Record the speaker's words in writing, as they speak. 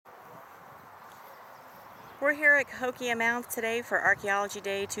We're here at Cahokia Mounds today for Archaeology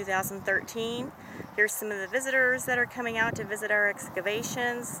Day 2013. Here's some of the visitors that are coming out to visit our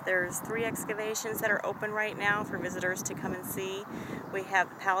excavations. There's 3 excavations that are open right now for visitors to come and see. We have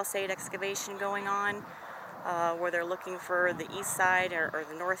the Palisade excavation going on where they're looking for the east side or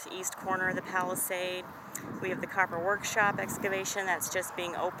the northeast corner of the Palisade. We have the Copper Workshop excavation that's just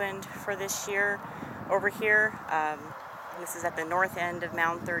being opened for this year over here. This is at the north end of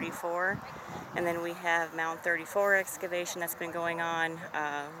Mound 34. And then we have Mound 34 excavation that's been going on.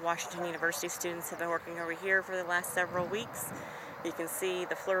 Washington University students have been working over here for the last several weeks. You can see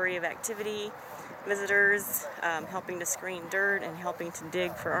the flurry of activity, visitors helping to screen dirt and helping to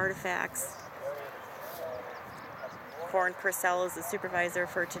dig for artifacts. Corin Purcell is the supervisor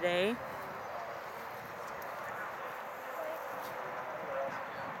for today.